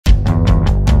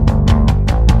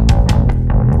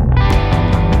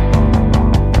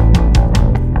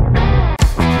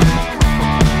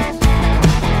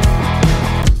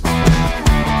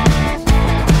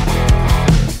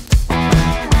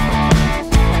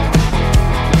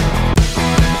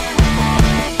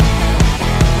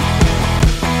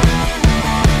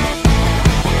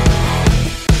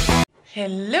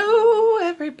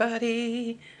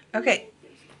everybody. Okay,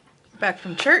 back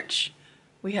from church.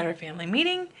 We had our family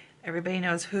meeting. Everybody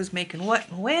knows who's making what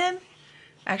and when.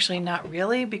 Actually, not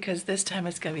really, because this time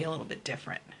it's going to be a little bit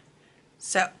different.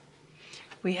 So,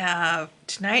 we have,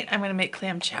 tonight I'm going to make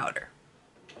clam chowder.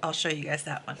 I'll show you guys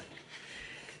that one.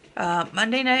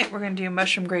 Monday night, we're going to do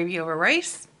mushroom gravy over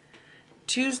rice.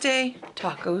 Tuesday,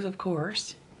 tacos, of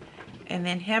course. And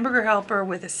then hamburger helper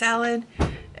with a salad.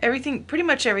 Everything, pretty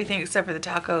much everything except for the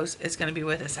tacos is going to be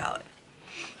with a salad.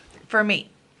 For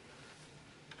me.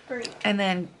 Great. And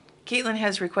then Caitlin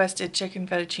has requested chicken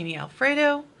fettuccine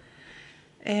alfredo.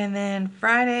 And then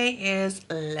Friday is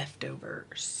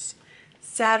leftovers.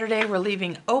 Saturday we're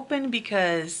leaving open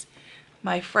because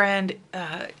my friend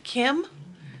Kim,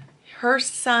 her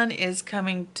son is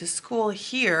coming to school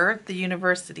here at the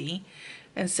university.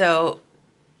 And so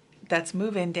that's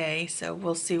move-in day, so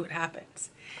we'll see what happens.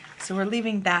 So we're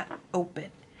leaving that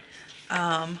open.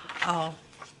 I'll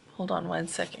hold on one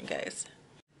second, guys.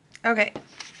 Okay,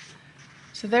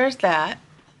 so there's that.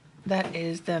 That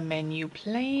is the menu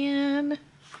plan.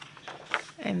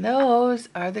 And those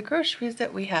are the groceries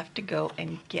that we have to go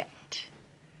and get.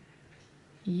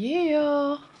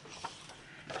 Yeah.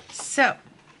 So,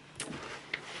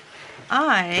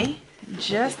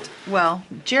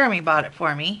 Jeremy bought it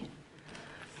for me.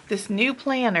 This new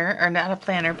planner, or not a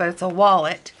planner, but it's a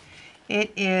wallet.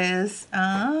 It is,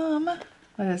 what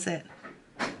is it?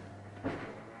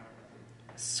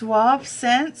 Suave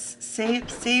Scents,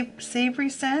 Savory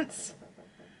Scents.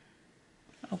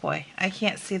 Oh boy, I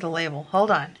can't see the label. Hold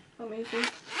on. Amazing.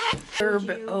 Herb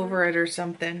over it or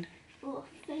something. Little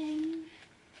thing.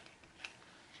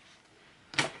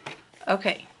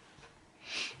 Okay.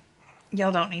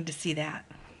 Y'all don't need to see that.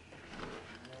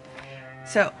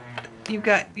 So, you've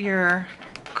got your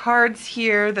cards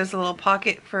here. There's a little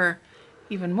pocket for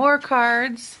even more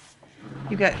cards.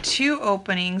 You've got two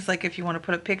openings, like if you want to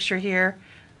put a picture here,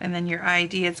 and then your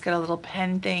ID, it's got a little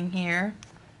pen thing here.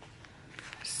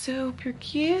 Super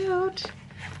cute.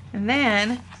 And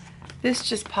then this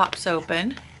just pops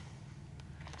open.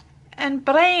 And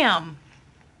bam!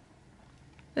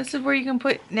 This is where you can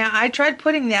put, now I tried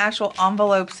putting the actual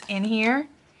envelopes in here.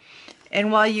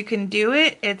 And while you can do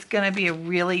it, it's going to be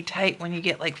really tight when you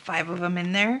get like 5 of them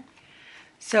in there.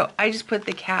 So I just put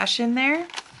the cash in there.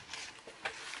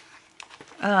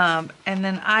 And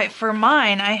then for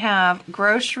mine, I have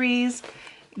groceries,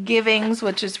 givings,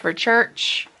 which is for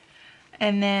church,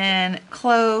 and then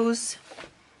clothes,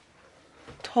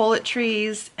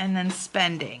 toiletries, and then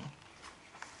spending.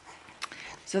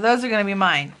 So those are going to be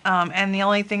mine. And the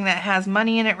only thing that has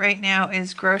money in it right now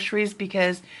is groceries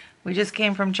because we just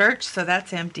came from church, so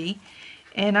that's empty.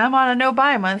 And I'm on a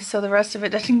no-buy month, so the rest of it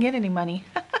doesn't get any money.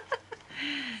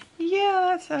 Yeah,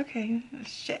 that's okay.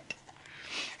 Shit.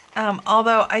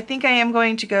 Although I think I am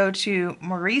going to go to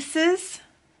Maurice's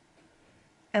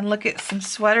and look at some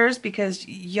sweaters because,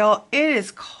 y'all, it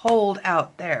is cold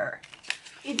out there.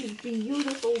 It is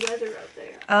beautiful weather out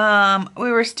there.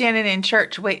 We were standing in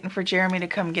church waiting for Jeremy to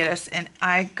come get us, and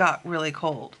I got really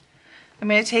cold. I'm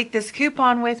going to take this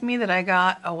coupon with me that I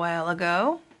got a while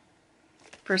ago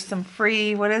for some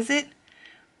free, what is it?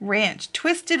 Ranch,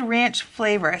 Twisted Ranch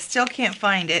flavor. I still can't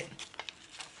find it.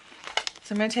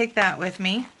 So I'm going to take that with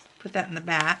me. Put that in the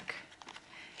back.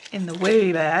 In the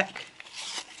way back.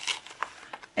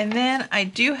 And then I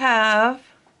do have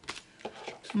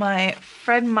my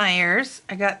Fred Meyer's.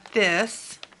 I got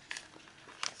this.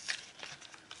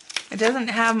 It doesn't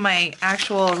have my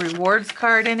actual rewards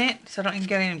card in it, so I don't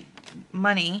get any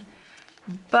money.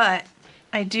 But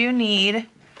I do need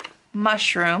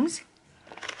mushrooms.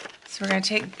 So we're going to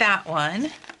take that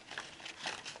one.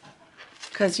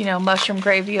 Because, you know, mushroom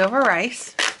gravy over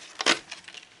rice.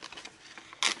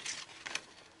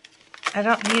 I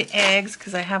don't need eggs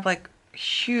because I have like a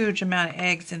huge amount of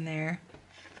eggs in there.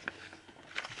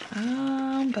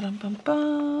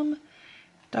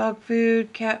 Dog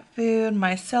food, cat food,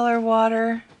 micellar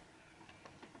water,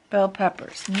 bell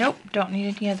peppers. Nope, don't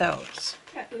need any of those.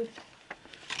 Cat food.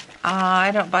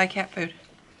 I don't buy cat food.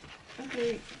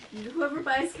 Okay, whoever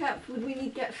buys cat food, we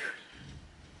need cat food.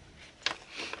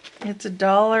 It's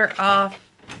 $1 off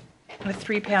a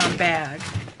 3-pound bag.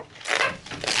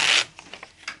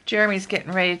 Jeremy's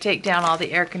getting ready to take down all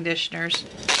the air conditioners.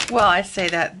 Well, I say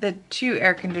that, the 2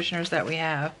 air conditioners that we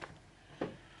have.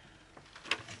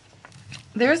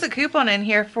 There's a coupon in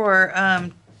here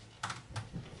for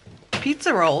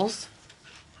pizza rolls.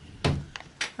 I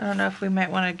don't know if we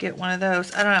might want to get one of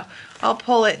those. I don't know. I'll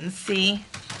pull it and see.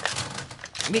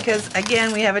 Because,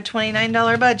 again, we have a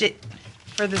 $29 budget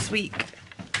for this week.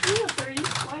 Yeah, 30.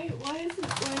 Why is it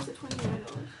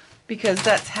 $29? because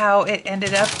that's how it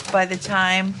ended up by the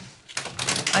time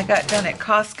I got done at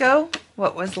Costco.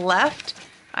 What was left,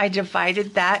 I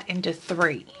divided that into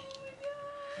 3.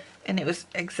 And it was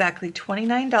exactly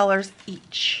 $29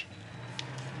 each.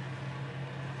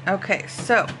 Okay,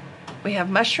 so we have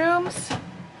mushrooms.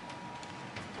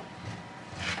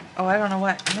 Oh, I don't know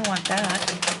what. I don't want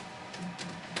that.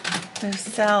 There's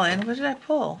salad. What did I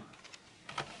pull?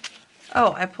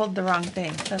 Oh, I pulled the wrong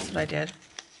thing. That's what I did.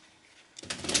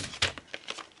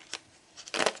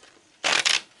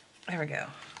 There we go.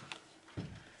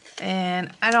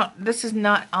 And this is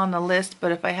not on the list,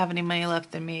 but if I have any money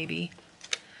left, then maybe.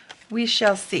 We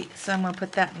shall see. So I'm going to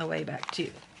put that in the way back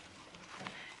too.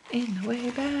 In the way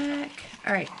back.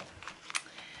 All right.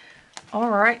 All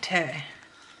right.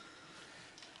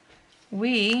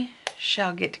 We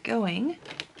shall get going.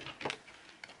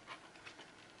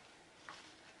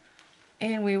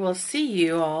 And we will see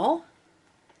you all.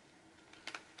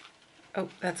 Oh,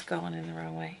 that's going in the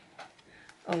wrong way.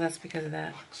 Oh, that's because of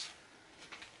that.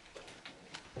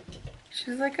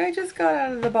 She's like, I just got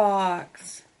out of the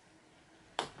box.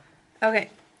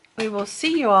 Okay, we will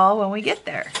see you all when we get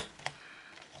there.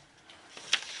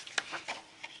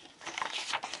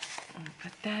 I'll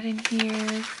put that in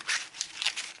here.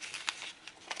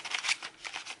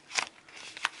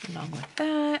 Along with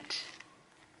that.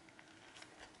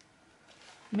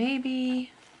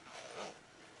 Maybe.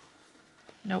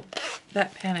 Nope,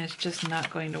 that pen is just not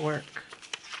going to work.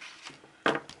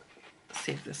 Let's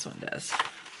see if this one does.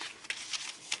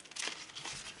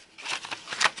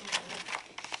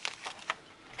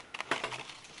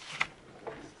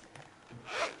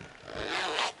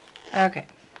 Okay,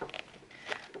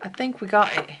 I think we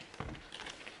got it.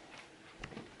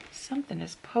 Something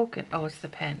is poking. Oh, it's the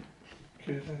pen.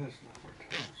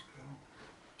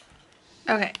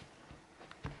 Okay.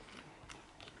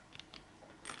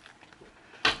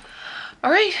 All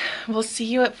right, we'll see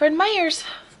you at Fred Meyer's.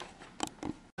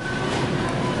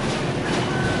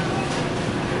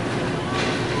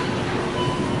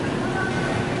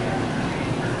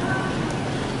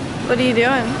 What are you doing?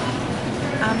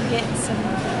 I'm getting some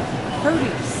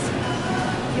produce.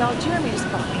 Y'all, Jeremy just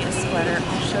bought me a sweater.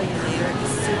 I'll show you later.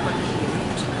 It's super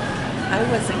cute.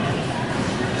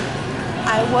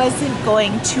 I wasn't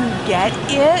going to get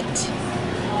it.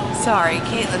 Sorry,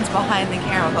 Caitlin's behind the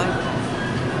camera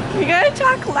going. You gotta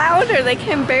talk louder. They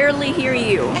can barely hear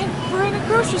you. And we're in a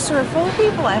grocery store full of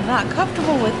people. I'm not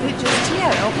comfortable with it just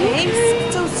yet,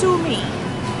 okay? So sue me.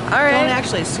 All right. Don't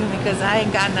actually sue me because I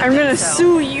ain't got nothing. I'm gonna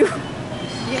sue you.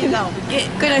 Yeah, no, but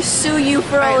get. Gonna sue you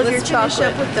for all of your chocolate. Let's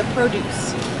finish up with the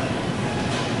produce.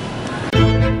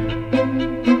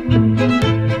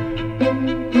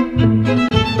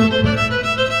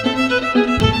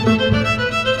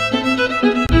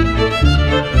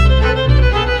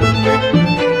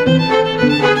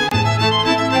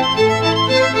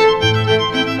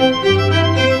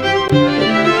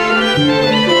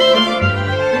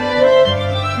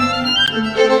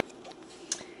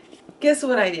 Guess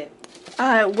what I did?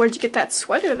 Where'd you get that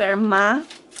sweater there, Ma?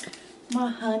 My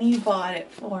honey bought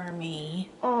it for me.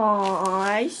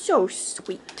 Aw, so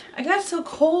sweet. I got so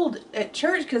cold at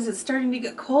church because it's starting to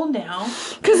get cold now.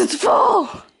 Because it's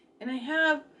fall! And I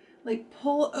have like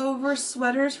pull over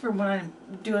sweaters for when I'm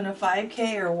doing a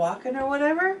 5K or walking or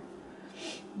whatever.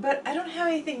 But I don't have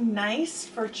anything nice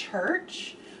for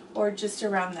church or just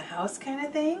around the house kind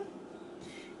of thing.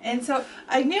 And so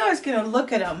I knew I was going to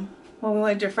look at them when we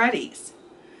went to Freddy's.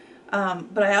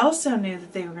 But I also knew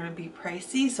that they were going to be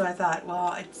pricey, so I thought, well,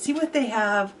 I'd see what they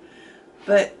have,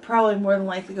 but probably more than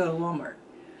likely go to Walmart.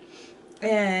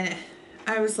 And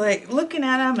I was like looking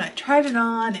at them, and I tried it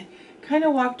on, and kind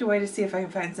of walked away to see if I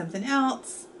could find something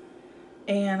else.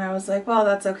 And I was like, well,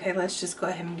 that's okay. Let's just go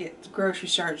ahead and get grocery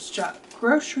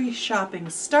shopping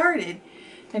started.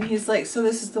 And he's like, so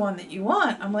this is the one that you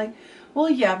want? I'm like, well,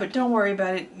 yeah, but don't worry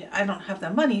about it. I don't have the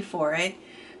money for it.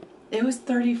 It was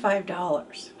 $35.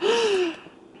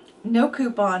 No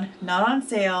coupon, not on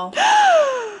sale.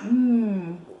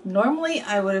 Normally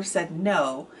I would have said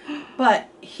no, but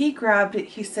he grabbed it.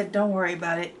 He said, don't worry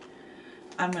about it.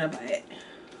 I'm going to buy it.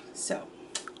 So.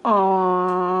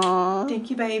 Aww. Thank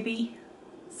you, baby.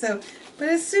 So, but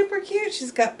it's super cute.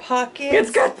 She's got pockets.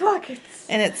 It's got pockets.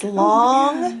 And it's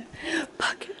long. Oh,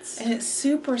 pockets. And it's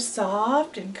super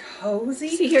soft and cozy.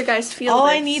 See here, guys, feel All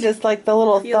this. I need is like the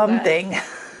little thumb thing.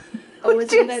 Oh,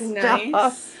 isn't that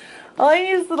nice? All I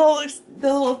need is the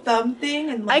little thumb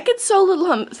thing. And like, I could sew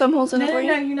little thumb holes in it for you.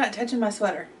 No, you're not touching my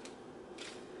sweater.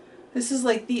 This is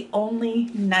like the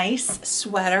only nice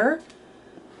sweater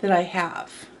that I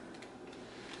have.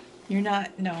 You're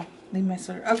not, no, leave my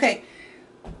sweater. Okay,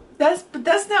 But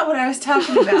that's not what I was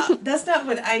talking about. That's not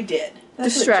what I did.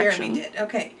 That's Distraction. what Jeremy did.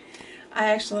 Okay.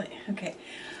 Okay.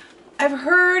 I've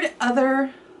heard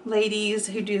other ladies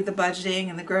who do the budgeting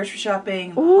and the grocery shopping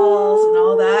and the hauls and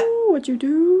all that What you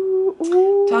do?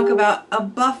 Ooh. talk about a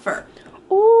buffer.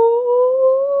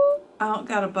 Ooh. I don't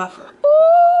got a buffer.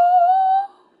 Ooh.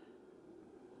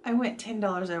 I went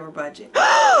 $10 over budget.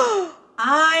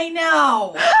 I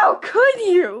know. How could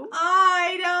you?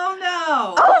 I don't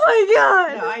know. Oh my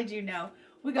god. No, I do know.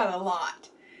 We got a lot.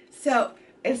 So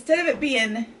instead of it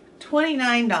being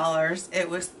 $29, it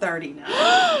was $39.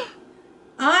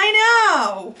 I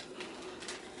know.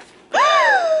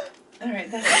 All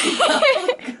right, that's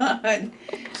oh god.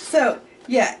 So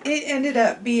yeah, it ended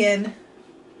up being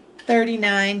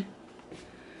 $39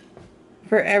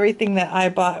 for everything that I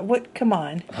bought. What? Come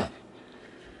on.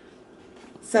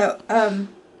 So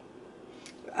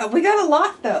we got a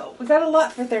lot though. We got a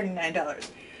lot for $39.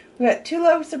 We got 2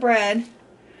 loaves of bread.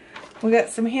 We got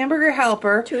some hamburger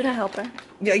helper. Tuna helper.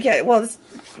 Yeah, well,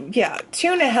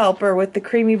 tuna helper with the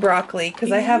creamy broccoli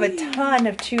because I have a ton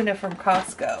of tuna from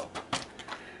Costco.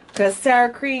 Got sour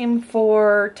cream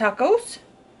for tacos.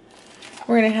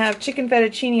 We're going to have chicken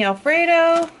fettuccine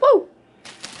Alfredo. Woo!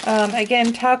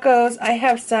 Again, tacos. I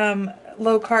have some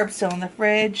low carb still in the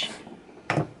fridge.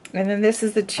 And then this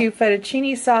is the 2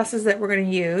 fettuccine sauces that we're going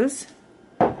to use.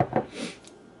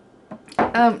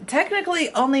 Technically,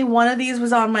 only one of these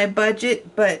was on my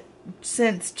budget, but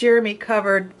since Jeremy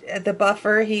covered the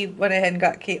buffer, he went ahead and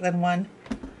got Caitlin one.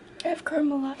 I have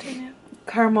caramel latte now.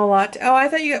 Caramel latte. Oh, I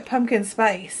thought you got pumpkin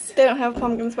spice. They don't have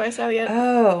pumpkin spice out yet.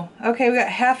 Oh, okay. We got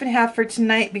half and half for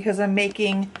tonight because I'm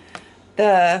making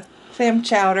the clam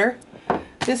chowder.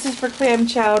 This is for clam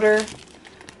chowder.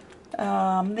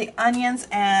 The onions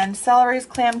and celery's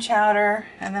clam chowder,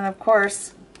 and then of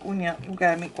course, we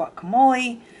gotta make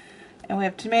guacamole. And we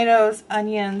have tomatoes,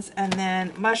 onions, and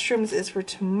then mushrooms is for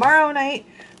tomorrow night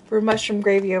for mushroom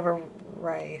gravy over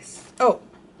rice. Oh,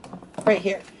 right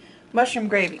here. Mushroom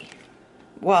gravy.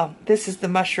 Well, this is the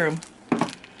mushroom.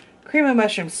 Cream of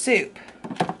mushroom soup.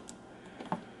 I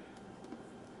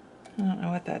don't know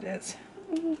what that is.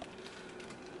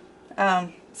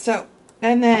 And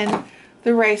then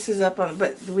the rice is up on,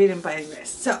 but we didn't buy any rice.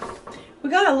 So, we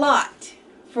got a lot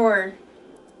for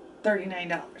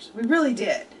 $39. We really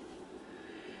did.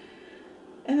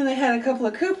 And then I had a couple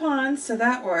of coupons, so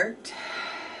that worked.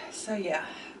 So yeah,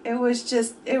 it was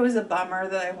a bummer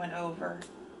that I went over.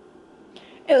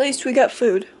 At least we got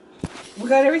food. We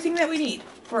got everything that we need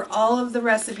for all of the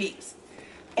recipes.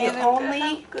 And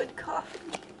only good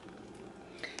coffee.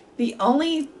 The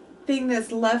only thing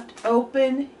that's left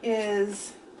open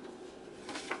is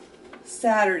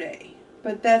Saturday.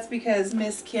 But that's because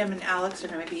Miss Kim and Alex are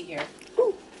going to be here.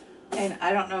 Ooh. And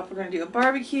I don't know if we're going to do a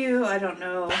barbecue. I don't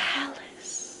know.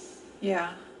 Palace.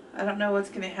 Yeah. I don't know what's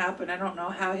going to happen. I don't know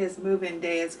how his move-in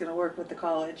day is going to work with the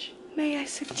college. May I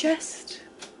suggest?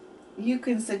 You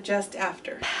can suggest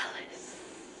after. Palace.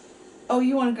 Oh,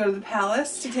 you want to go to the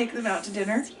palace to take them out to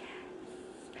dinner? Yes.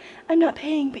 I'm not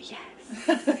paying, but yes.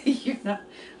 You're not.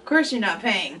 Of course, you're not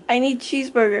paying. I need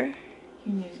cheeseburger.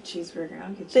 You need a cheeseburger.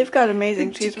 I'll get you. They've got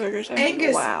amazing cheeseburgers.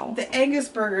 Angus. Wow. The Angus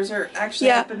burgers are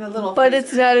actually up in the little. But freezer.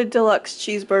 it's not a deluxe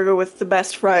cheeseburger with the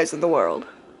best fries in the world.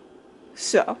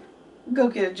 So. Go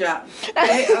get a job.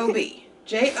 J-O-B.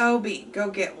 J-O-B. Go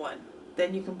get one.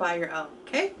 Then you can buy your own.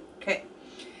 Okay? Okay.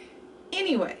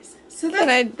 Anyways, so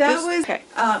that was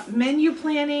menu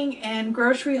planning and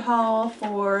grocery haul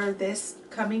for this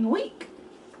coming week.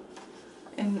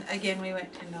 And again, we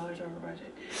went $10 over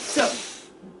budget. So,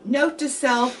 note to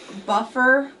self,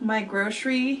 buffer my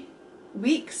grocery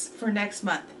weeks for next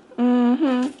month.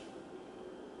 Mm-hmm.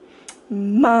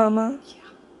 Mama.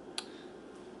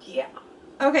 Yeah.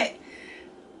 Okay.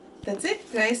 That's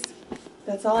it, guys.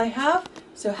 That's all I have.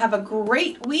 So have a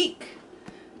great week.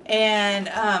 And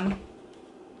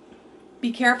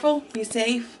be careful, be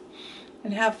safe,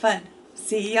 and have fun.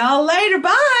 See y'all later.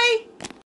 Bye!